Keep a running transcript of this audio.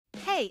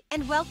Hi,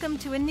 and welcome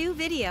to a new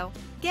video.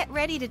 Get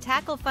ready to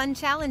tackle fun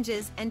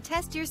challenges and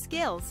test your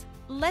skills.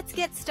 Let's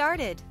get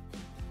started.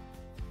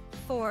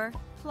 4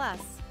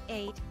 plus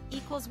 8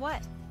 equals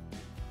what?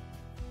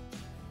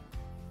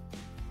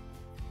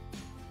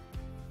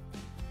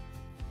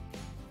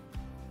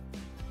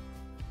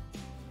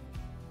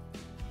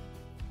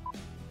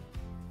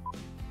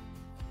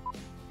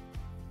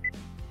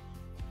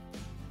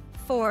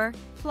 Four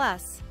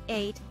plus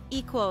 8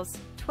 equals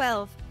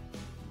 12.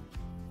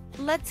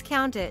 Let's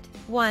count it.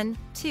 1,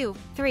 2,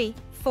 3,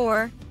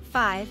 4,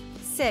 5,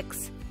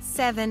 6,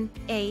 7,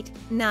 8,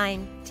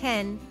 9,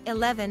 10,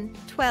 11,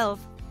 12.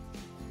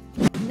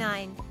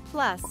 9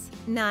 plus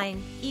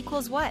 9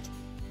 equals what?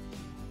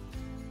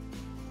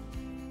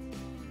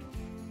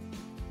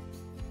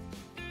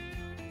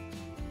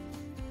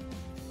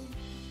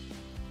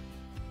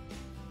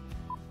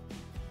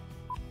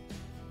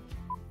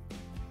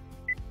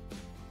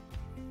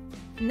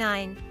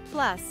 Nine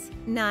plus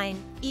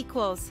 9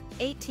 equals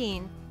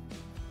 18.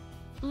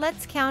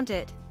 Let's count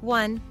it.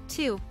 1,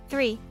 2,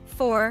 3,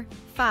 4,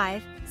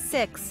 5,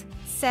 6,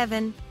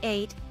 7,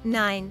 8,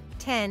 9,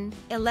 10,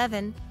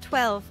 11,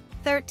 12,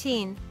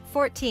 13,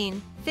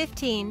 14,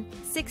 15,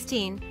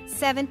 16,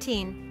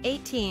 17,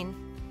 18.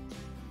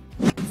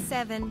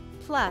 7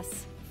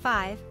 plus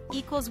 5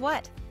 equals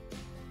what?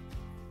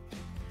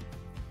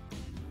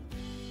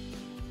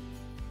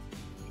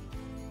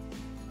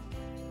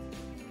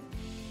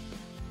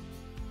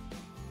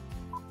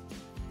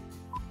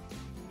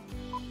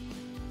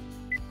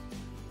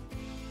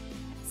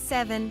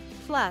 Seven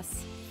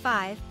plus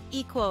 5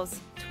 equals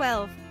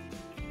 12.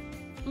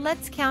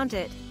 Let's count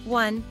it.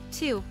 1,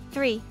 2,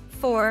 3,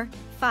 4,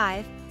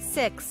 5,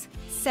 6,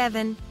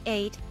 7,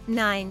 8,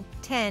 9,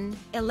 10,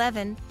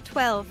 11,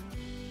 12.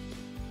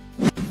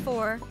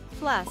 4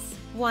 plus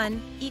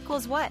 1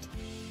 equals what?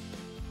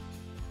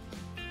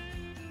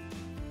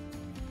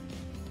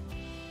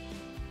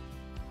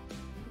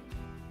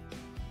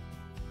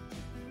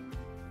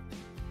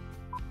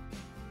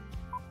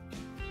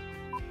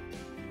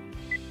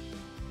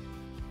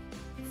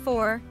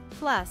 Four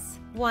plus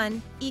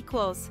 1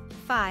 equals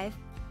 5.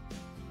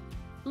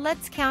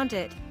 Let's count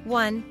it.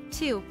 1,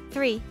 2,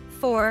 3,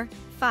 4,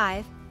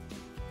 5.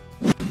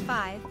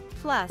 5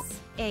 plus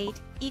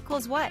 8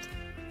 equals what?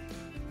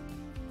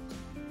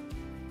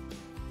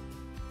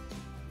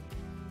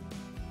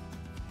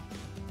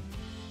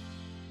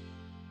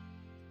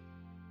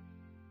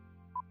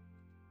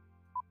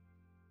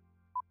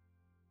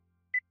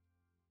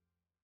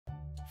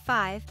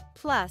 Five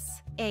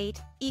plus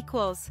 8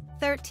 equals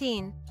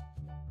 13.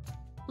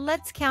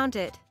 Let's count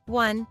it.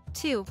 1,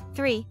 2,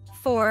 3,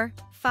 4,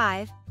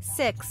 5,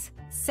 6,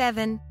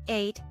 7,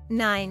 8,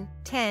 9,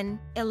 10,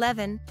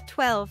 11,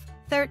 12,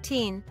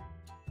 13.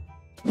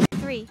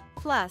 3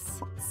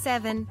 plus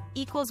 7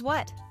 equals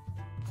what?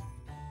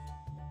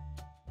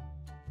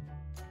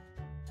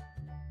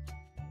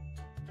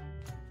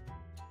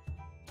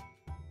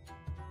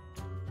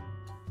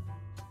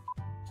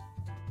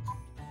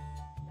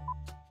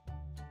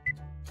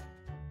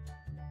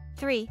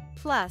 Three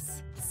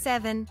plus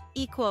 7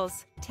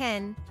 equals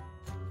 10.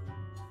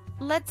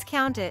 Let's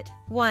count it.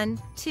 1,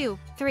 2,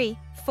 3,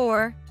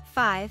 4,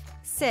 5,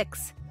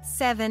 6,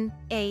 7,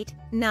 8,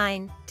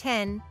 9,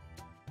 10.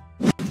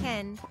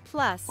 10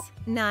 plus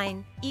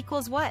 9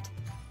 equals what?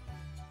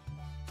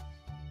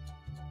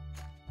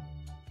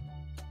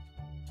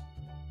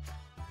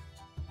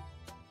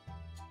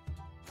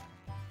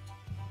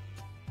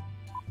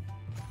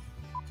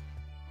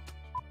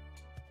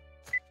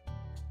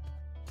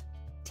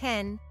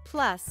 Ten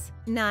plus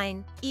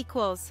 9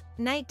 equals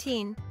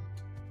 19.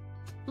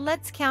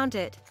 Let's count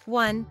it.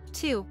 1,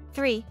 2,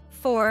 3,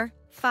 4,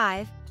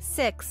 5,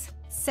 6,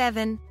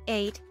 7,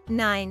 8,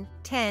 9,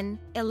 10,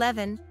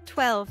 11,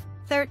 12,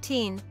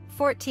 13,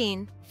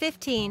 14,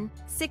 15,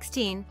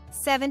 16,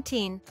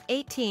 17,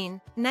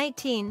 18,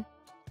 19.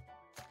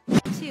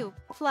 2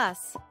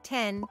 plus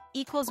 10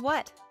 equals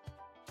what?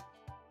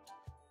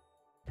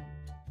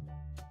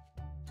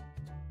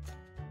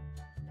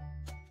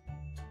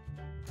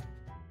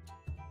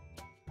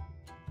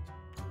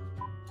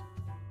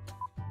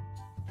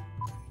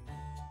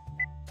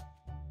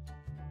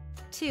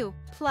 Two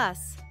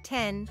plus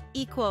 10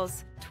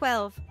 equals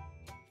 12.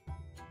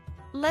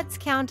 Let's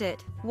count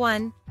it.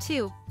 1,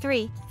 2,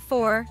 3,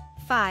 4,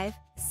 5,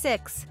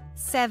 6,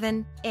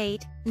 7,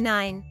 8,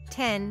 9,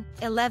 10,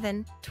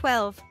 11,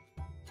 12.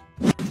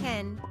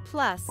 10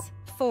 plus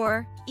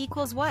 4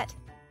 equals what?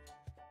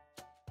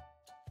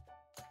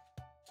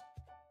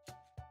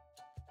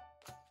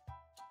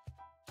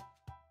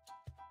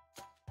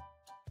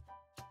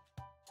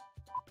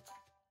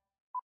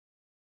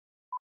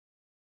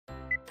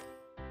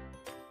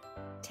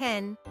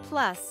 Ten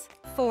plus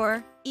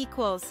 4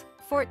 equals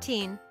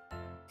 14.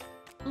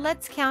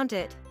 Let's count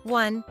it.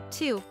 1,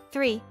 2,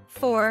 3,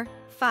 4,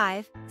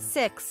 5,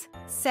 6,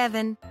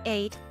 7,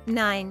 8,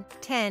 9,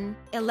 10,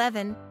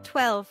 11,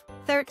 12,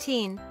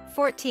 13,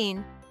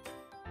 14.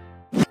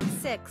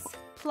 6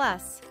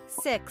 plus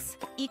 6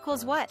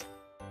 equals what?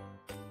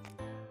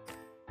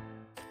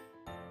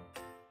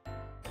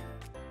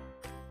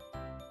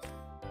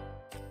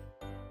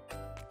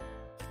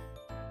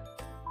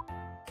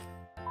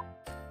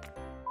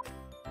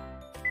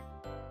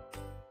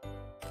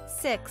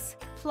 6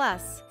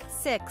 plus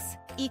 6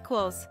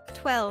 equals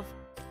 12.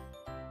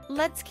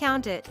 Let's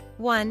count it.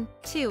 1,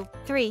 2,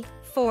 3,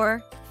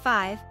 4,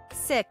 5,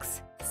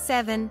 6,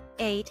 7,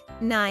 8,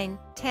 9,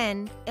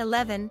 10,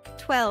 11,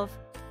 12.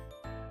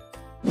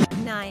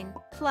 9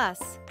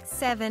 plus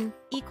 7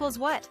 equals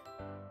what?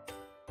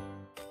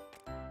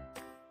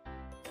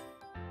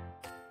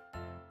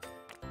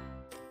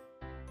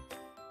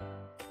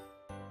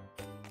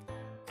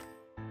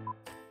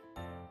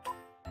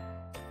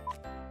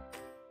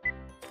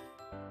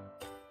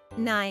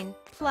 Nine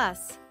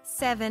plus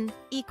 7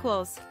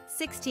 equals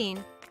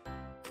 16.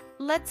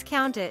 Let's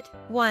count it.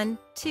 1,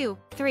 2,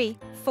 3,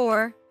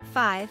 4,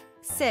 5,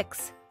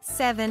 6,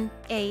 7,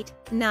 8,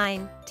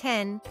 9,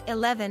 10,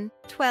 11,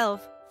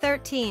 12,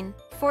 13,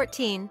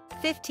 14,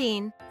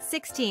 15,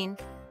 16.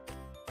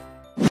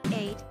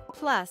 8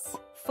 plus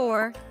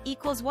 4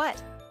 equals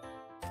what?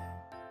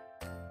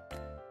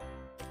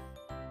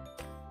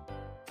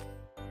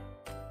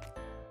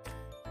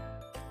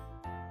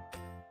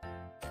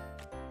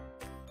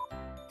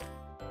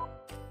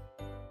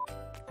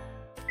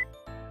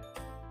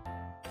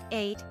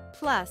 Eight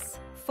plus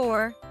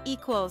 4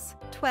 equals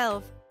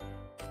 12.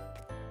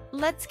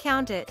 Let's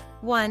count it.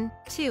 1,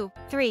 2,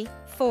 3,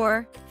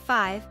 4,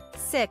 5,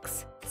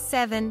 6,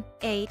 7,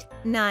 8,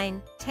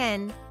 9,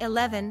 10,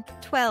 11,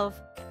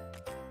 12.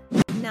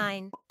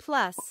 9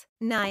 plus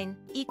 9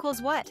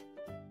 equals what?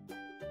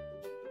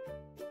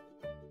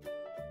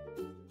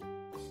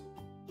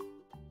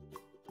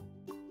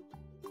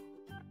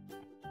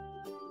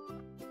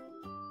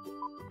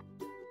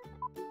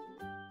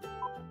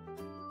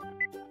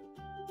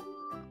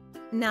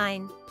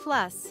 Nine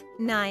plus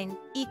 9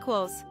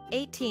 equals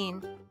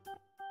 18.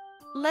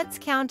 Let's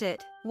count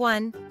it.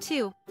 1,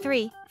 2,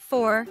 3,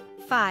 4,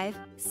 5,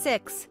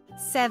 6,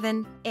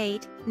 7,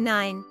 8,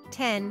 9,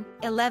 10,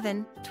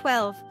 11,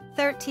 12,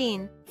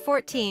 13,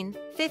 14,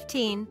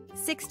 15,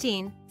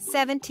 16,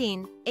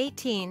 17,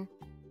 18.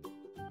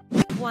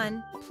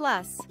 1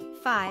 plus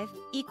 5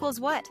 equals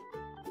what?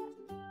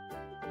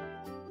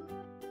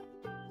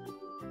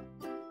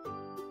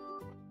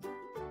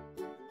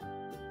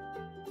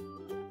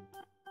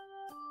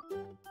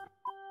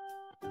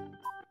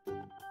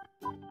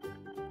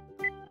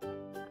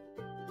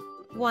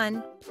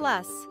 One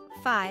plus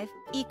 5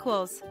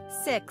 equals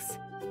 6.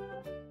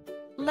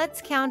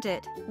 Let's count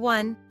it.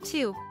 1,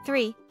 2,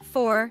 3,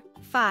 4,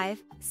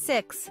 5,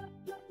 6.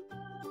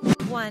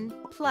 1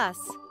 plus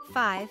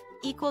 5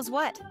 equals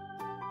what?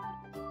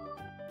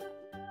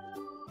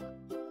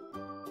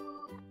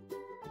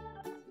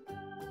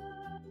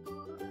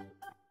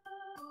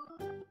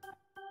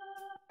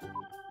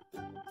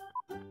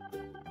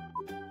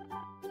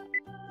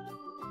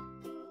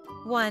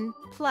 One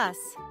plus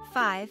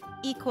 5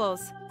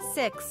 equals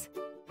 6.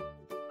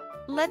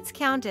 Let's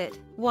count it.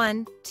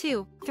 1,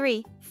 2,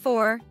 3,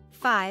 4,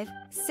 5,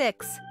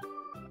 6.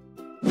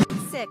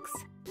 6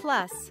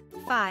 plus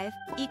 5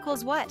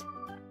 equals what?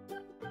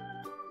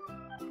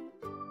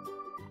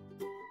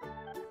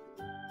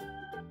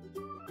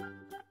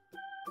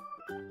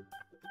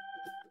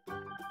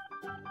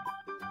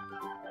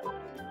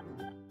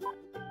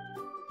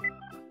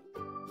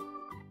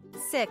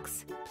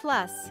 Six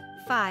plus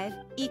 5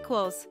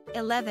 equals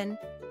 11.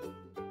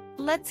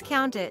 Let's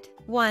count it.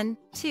 1,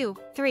 2,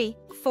 3,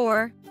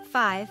 4,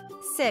 5,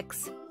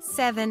 6,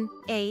 7,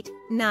 8,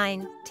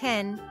 9,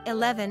 10,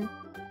 11.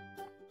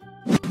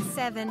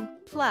 7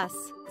 plus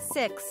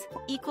 6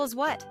 equals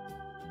what?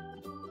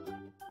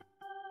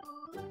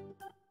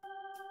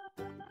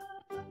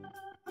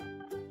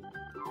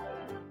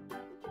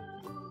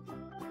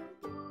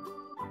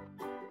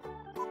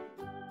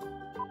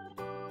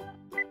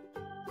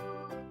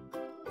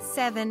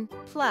 Seven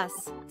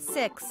plus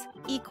 6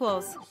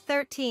 equals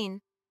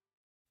 13.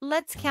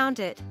 Let's count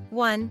it.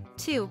 1,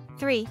 2,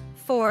 3,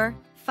 4,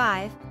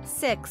 5,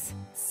 6,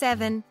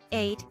 7,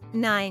 8,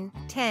 9,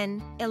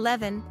 10,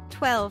 11,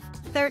 12,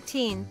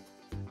 13.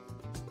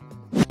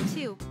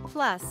 2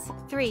 plus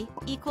 3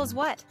 equals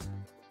what?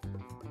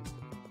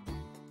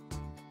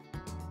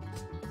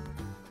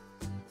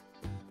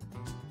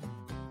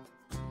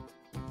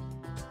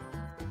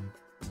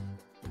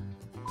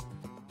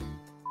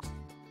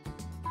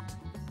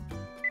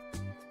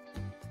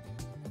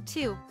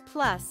 Two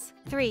plus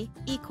 3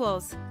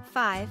 equals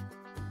 5.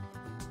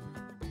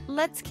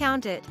 Let's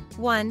count it.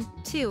 1,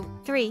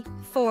 2, 3,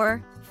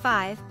 4,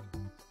 5.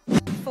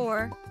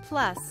 4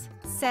 plus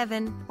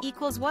 7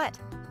 equals what?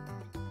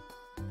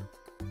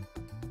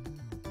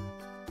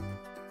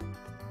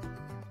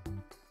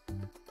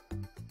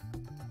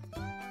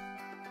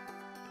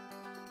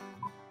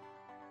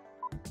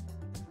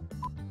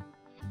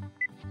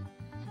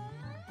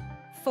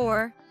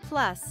 Four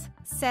plus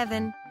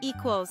 7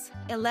 equals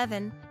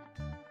 11.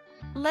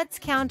 Let's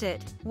count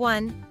it.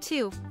 1,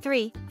 2,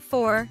 3,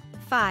 4,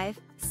 5,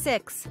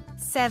 6,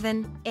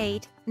 7,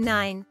 8,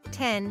 9,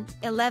 10,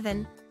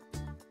 11.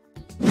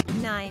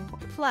 9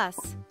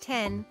 plus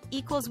 10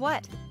 equals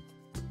what?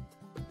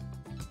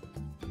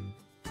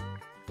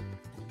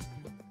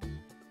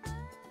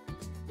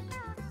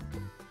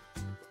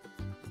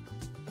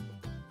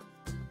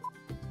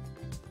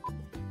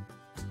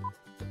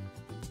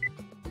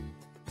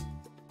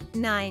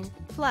 9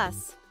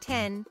 plus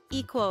 10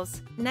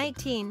 equals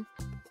 19.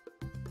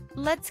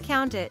 Let's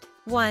count it.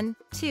 1,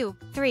 2,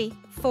 3,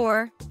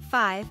 4,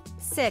 5,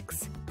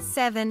 6,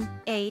 7,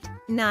 8,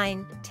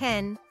 9,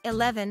 10,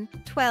 11,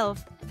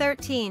 12,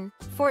 13,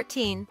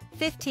 14,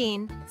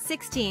 15,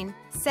 16,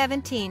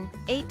 17,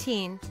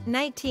 18,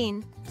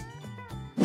 19.